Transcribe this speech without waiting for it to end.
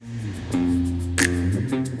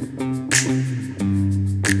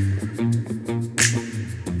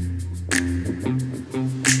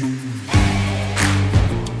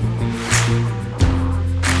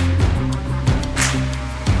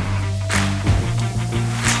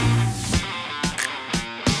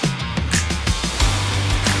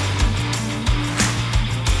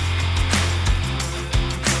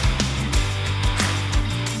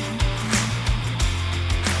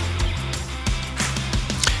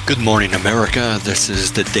Good morning, America. This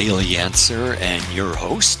is the Daily Answer and your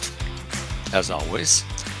host, as always,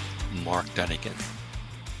 Mark Dunagan.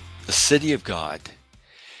 The city of God.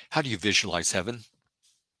 How do you visualize heaven?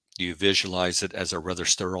 Do you visualize it as a rather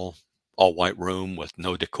sterile, all white room with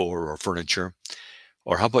no decor or furniture?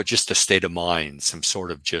 Or how about just a state of mind, some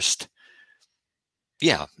sort of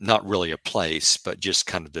not really a place, but just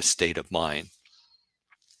kind of the state of mind?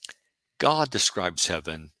 God describes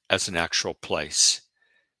heaven as an actual place.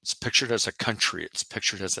 It's pictured as a country. It's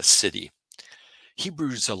pictured as a city.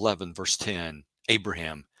 Hebrews 11, verse 10,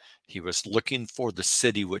 Abraham, he was looking for the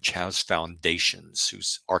city which has foundations,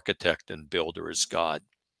 whose architect and builder is God.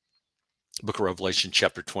 Book of Revelation,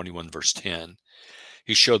 chapter 21, verse 10,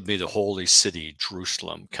 he showed me the holy city,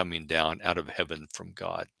 Jerusalem, coming down out of heaven from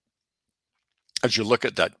God. As you look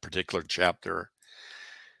at that particular chapter,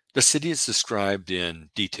 the city is described in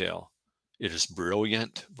detail. It is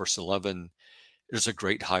brilliant, verse 11. It is a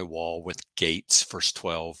great high wall with gates, verse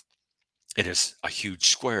 12. It is a huge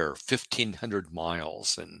square, 1,500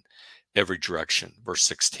 miles in every direction, verse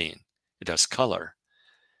 16. It has color.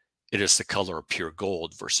 It is the color of pure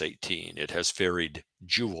gold, verse 18. It has varied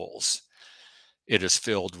jewels. It is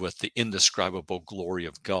filled with the indescribable glory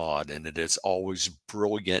of God, and it is always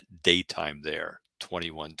brilliant daytime there,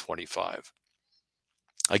 21:25.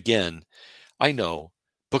 Again, I know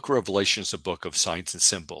Book of Revelation is a book of signs and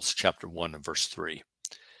symbols, chapter 1 and verse 3.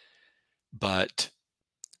 But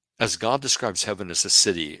as God describes heaven as a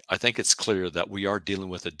city, I think it's clear that we are dealing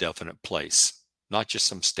with a definite place, not just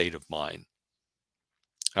some state of mind.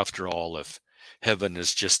 After all, if heaven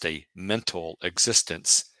is just a mental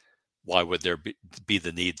existence, why would there be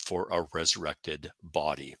the need for a resurrected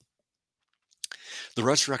body? The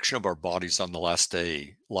resurrection of our bodies on the last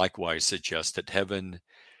day likewise suggests that heaven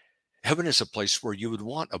is a place where you would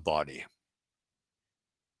want a body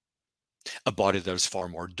that is far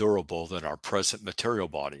more durable than our present material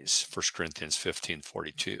bodies, 1 Corinthians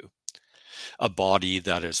 15:42. A body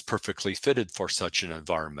that is perfectly fitted for such an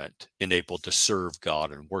environment, enabled to serve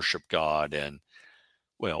God and worship God and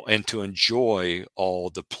to enjoy all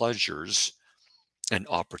the pleasures and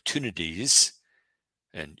opportunities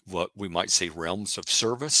and what we might say realms of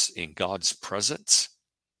service in God's presence,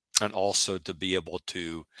 and also to be able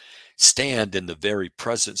to stand in the very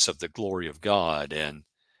presence of the glory of God and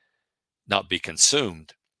not be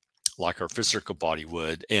consumed like our physical body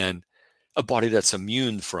would, and a body that's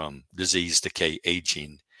immune from disease, decay,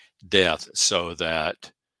 aging, death, so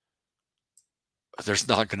that there's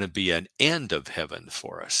not going to be an end of heaven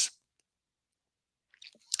for us.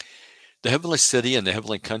 The heavenly city and the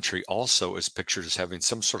heavenly country also is pictured as having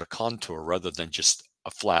some sort of contour rather than just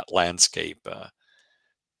a flat landscape.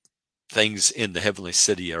 Things in the heavenly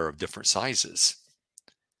city are of different sizes.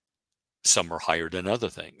 Some are higher than other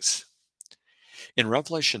things. In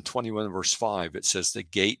Revelation 21, verse 5, it says the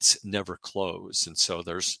gates never close, and so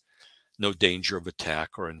there's no danger of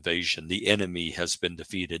attack or invasion. The enemy has been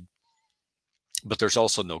defeated, but there's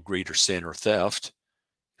also no greed or sin or theft.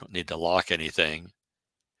 You don't need to lock anything.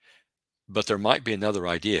 But there might be another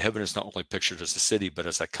idea. Heaven is not only pictured as a city, but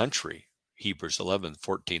as a country. Hebrews 11,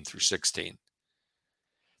 14 through 16.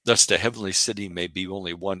 Thus, the heavenly city may be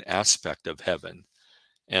only one aspect of heaven,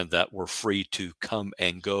 and that we're free to come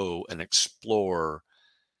and go and explore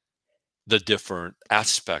the different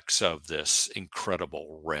aspects of this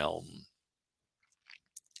incredible realm.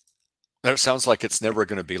 That sounds like it's never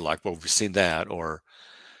going to be like, well, we've seen that, or,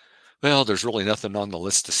 well, there's really nothing on the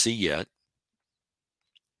list to see yet.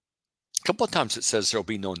 A couple of times it says there'll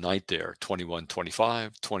be no night there,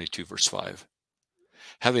 21:25, 22, verse 5.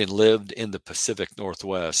 Having lived in the Pacific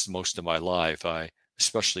Northwest most of my life, I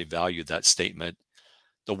especially value that statement.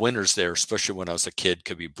 The winters there, especially when I was a kid,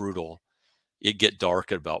 could be brutal. It'd get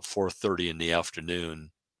dark at about 4:30 in the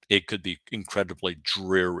afternoon. It could be incredibly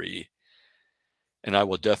dreary. And I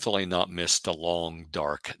will definitely not miss the long,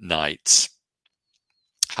 dark nights.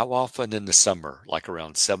 How often in the summer, like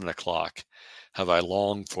around 7 o'clock, have I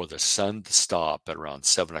longed for the sun to stop at around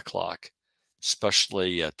 7 o'clock,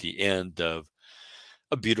 especially at the end of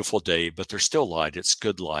a beautiful day, but there's still light. It's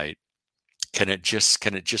good light. Can it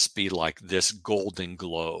just be like this golden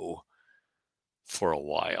glow for a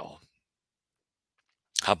while?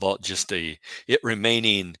 How about just it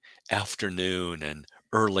remaining afternoon and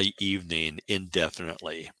early evening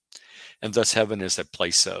indefinitely? And thus heaven is a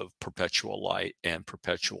place of perpetual light and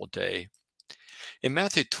perpetual day. In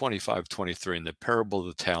Matthew 25:23, in the parable of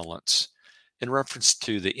the talents, in reference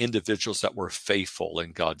to the individuals that were faithful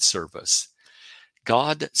in God's service,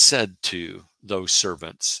 God said to those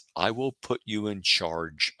servants, I will put you in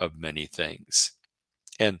charge of many things.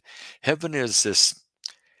 And heaven is this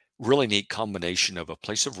Really neat combination of a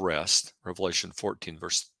place of rest, Revelation 14,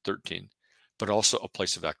 verse 13, but also a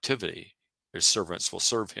place of activity. His servants will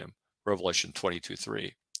serve him, Revelation 22,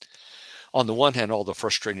 3. On the one hand, all the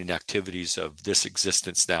frustrating activities of this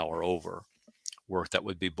existence now are over. Work that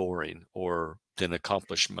would be boring or didn't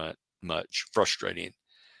accomplish much, frustrating.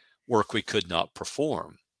 Work we could not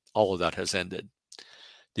perform. All of that has ended.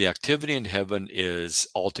 The activity in heaven is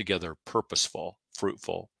altogether purposeful,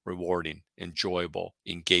 fruitful, rewarding, enjoyable,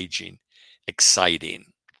 engaging, exciting.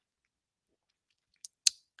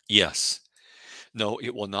 Yes. No,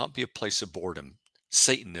 it will not be a place of boredom.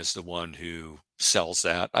 Satan is the one who sells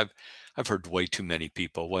that. I've heard way too many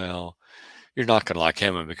people, well, you're not going to like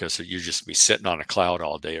heaven because you just be sitting on a cloud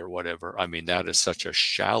all day or whatever. I mean, that is such a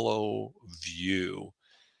shallow view.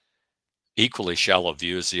 Equally shallow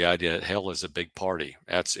view is the idea that hell is a big party.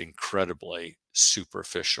 That's incredibly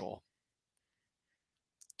superficial.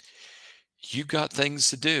 You got things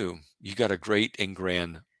to do. You got a great and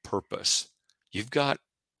grand purpose.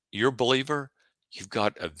 You're a believer, you've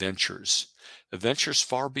got adventures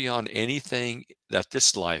far beyond anything that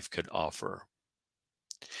this life could offer.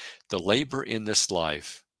 The labor in this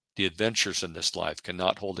life, the adventures in this life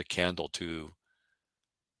cannot hold a candle to,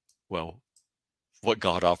 well, what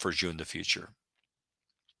God offers you in the future.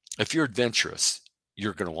 If you're adventurous,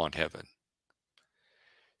 you're going to want heaven.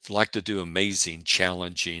 If you like to do amazing,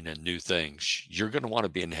 challenging, and new things, you're going to want to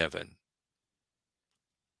be in heaven.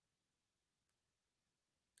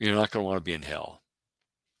 You're not going to want to be in hell.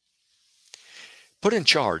 Put in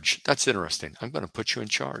charge. That's interesting. I'm going to put you in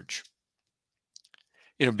charge.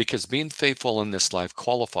 Because being faithful in this life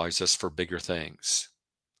qualifies us for bigger things.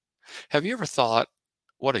 Have you ever thought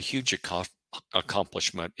what a huge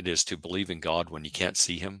accomplishment it is to believe in God when you can't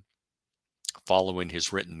see him, following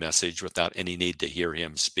his written message without any need to hear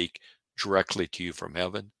him speak directly to you from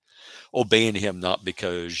heaven, obeying him not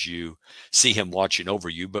because you see him watching over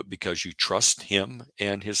you, but because you trust him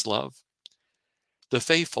and his love? The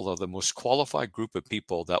faithful are the most qualified group of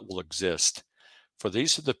people that will exist, for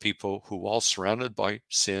these are the people who, while surrounded by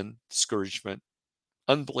sin, discouragement,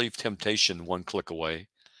 unbelief, temptation one click away,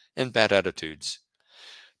 and bad attitudes,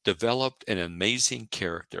 developed an amazing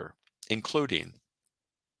character, including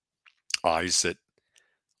eyes that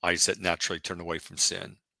eyes that naturally turn away from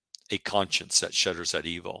sin, a conscience that shudders at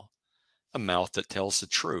evil, a mouth that tells the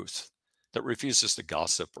truth, that refuses to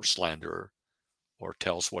gossip or slander or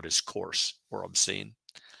tells what is coarse or obscene,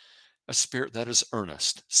 a spirit that is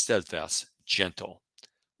earnest, steadfast, gentle,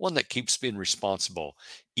 one that keeps being responsible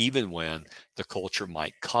even when the culture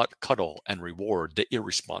might cuddle and reward the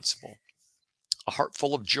irresponsible, a heart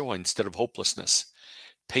full of joy instead of hopelessness,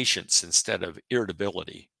 patience instead of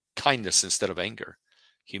irritability, kindness instead of anger,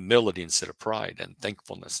 humility instead of pride, and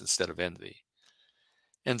thankfulness instead of envy,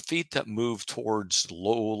 and feet that move towards the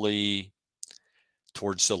lowly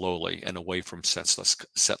and away from senseless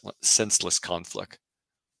conflict,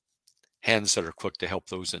 hands that are quick to help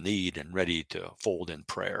those in need and ready to fold in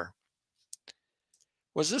prayer.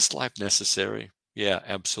 Was this life necessary? Yeah,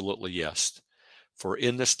 absolutely yes. For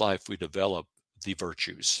in this life we develop the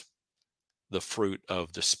virtues, the fruit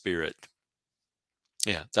of the Spirit.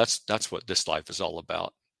 Yeah, that's what this life is all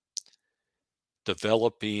about.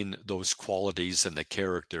 Developing those qualities and the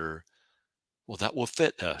character, well, that will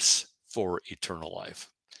fit us for eternal life.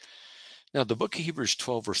 Now, the book of Hebrews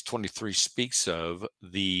 12, verse 23 speaks of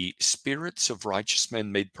the spirits of righteous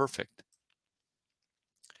men made perfect.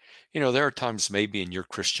 There are times maybe in your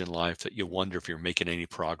Christian life that you wonder if you're making any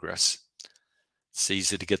progress. It's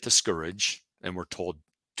easy to get discouraged, and we're told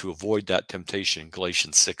to avoid that temptation in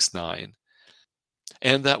Galatians 6:9.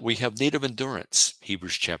 And that we have need of endurance,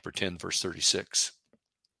 Hebrews chapter 10, verse 36.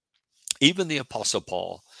 Even the Apostle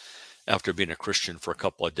Paul, after being a Christian for a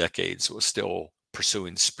couple of decades, was still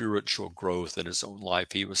pursuing spiritual growth in his own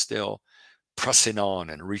life. He was still pressing on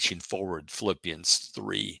and reaching forward, Philippians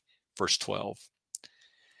 3, verse 12.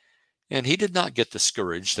 And he did not get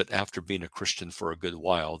discouraged that after being a Christian for a good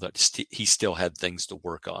while, that he still had things to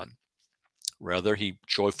work on. Rather, he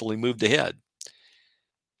joyfully moved ahead.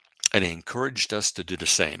 And he encouraged us to do the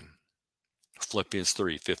same. Philippians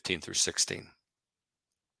 3, 15 through 16.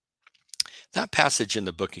 That passage in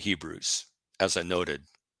the book of Hebrews, as I noted,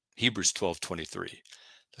 Hebrews 12:23,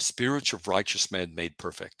 the spirits of righteous men made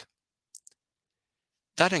perfect.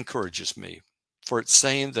 That encourages me, for it's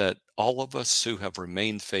saying that all of us who have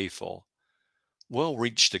remained faithful will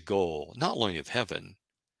reach the goal, not only of heaven,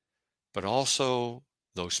 but also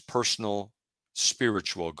those personal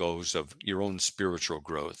spiritual goals of your own spiritual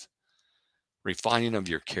growth, refining of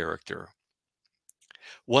your character.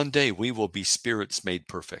 One day we will be spirits made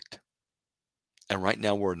perfect. And right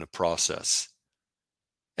now we're in the process.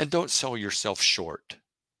 And don't sell yourself short.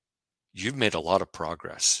 You've made a lot of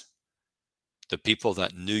progress. The people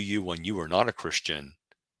that knew you when you were not a Christian,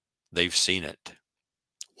 they've seen it.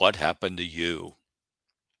 What happened to you?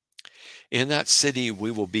 In that city, we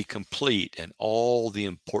will be complete in all the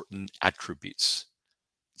important attributes,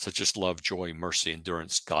 such as love, joy, mercy,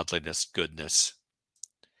 endurance, godliness, goodness.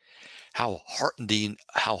 How heartening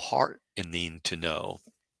to know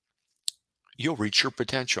you'll reach your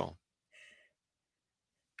potential.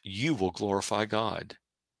 You will glorify God.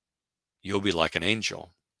 You'll be like an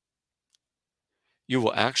angel. You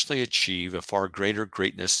will actually achieve a far greater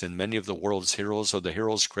greatness than many of the world's heroes or the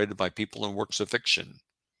heroes created by people in works of fiction.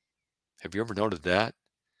 Have you ever noted that?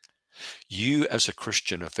 You, as a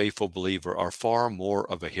Christian, a faithful believer, are far more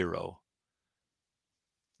of a hero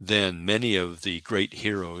than many of the great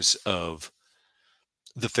heroes of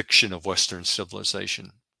the fiction of Western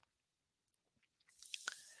civilization.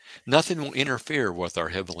 Nothing will interfere with our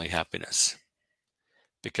heavenly happiness,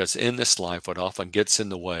 because in this life, what often gets in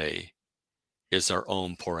the way is our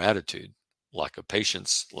own poor attitude, lack of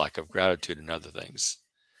patience, lack of gratitude, and other things.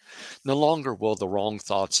 No longer will the wrong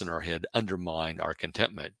thoughts in our head undermine our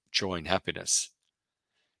contentment, joy, and happiness.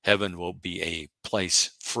 Heaven will be a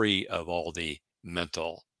place free of all the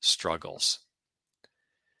mental struggles.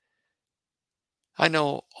 I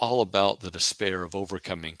know all about the despair of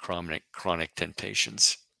overcoming chronic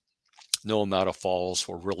temptations. No amount of falls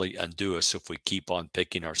will really undo us if we keep on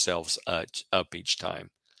picking ourselves up each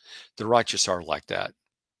time. The righteous are like that.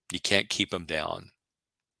 You can't keep them down.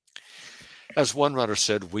 As one writer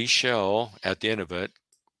said, we shall, at the end of it,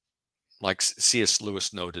 like C.S.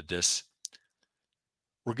 Lewis noted this,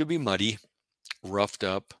 we're going to be muddy, roughed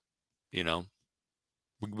up, we're going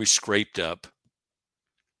to be scraped up,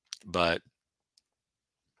 but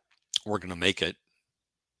we're going to make it.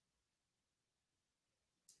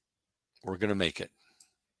 We're going to make it.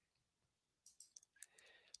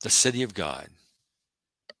 The city of God.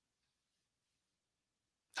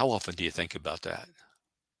 How often do you think about that?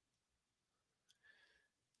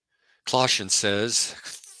 Colossians says,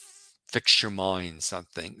 fix your minds on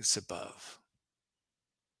things above.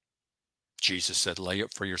 Jesus said, lay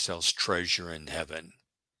up for yourselves treasure in heaven.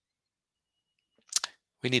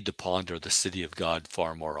 We need to ponder the city of God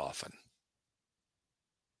far more often.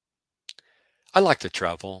 I like to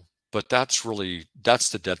travel, but that's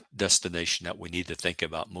the destination that we need to think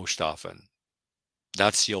about most often.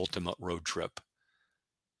 That's the ultimate road trip.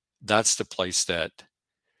 That's the place that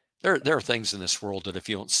there are things in this world that if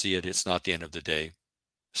you don't see it, it's not the end of the day.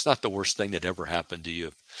 It's not the worst thing that ever happened to you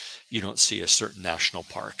if you don't see a certain national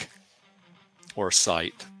park or a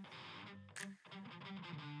site.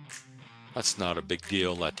 That's not a big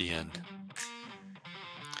deal at the end.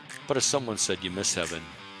 But if someone said you miss heaven,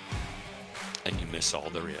 and you miss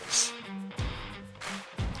all there is.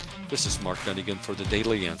 This is Mark Dunagan for the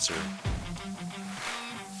Daily Answer.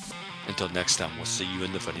 Until next time, we'll see you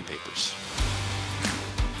in the funny papers.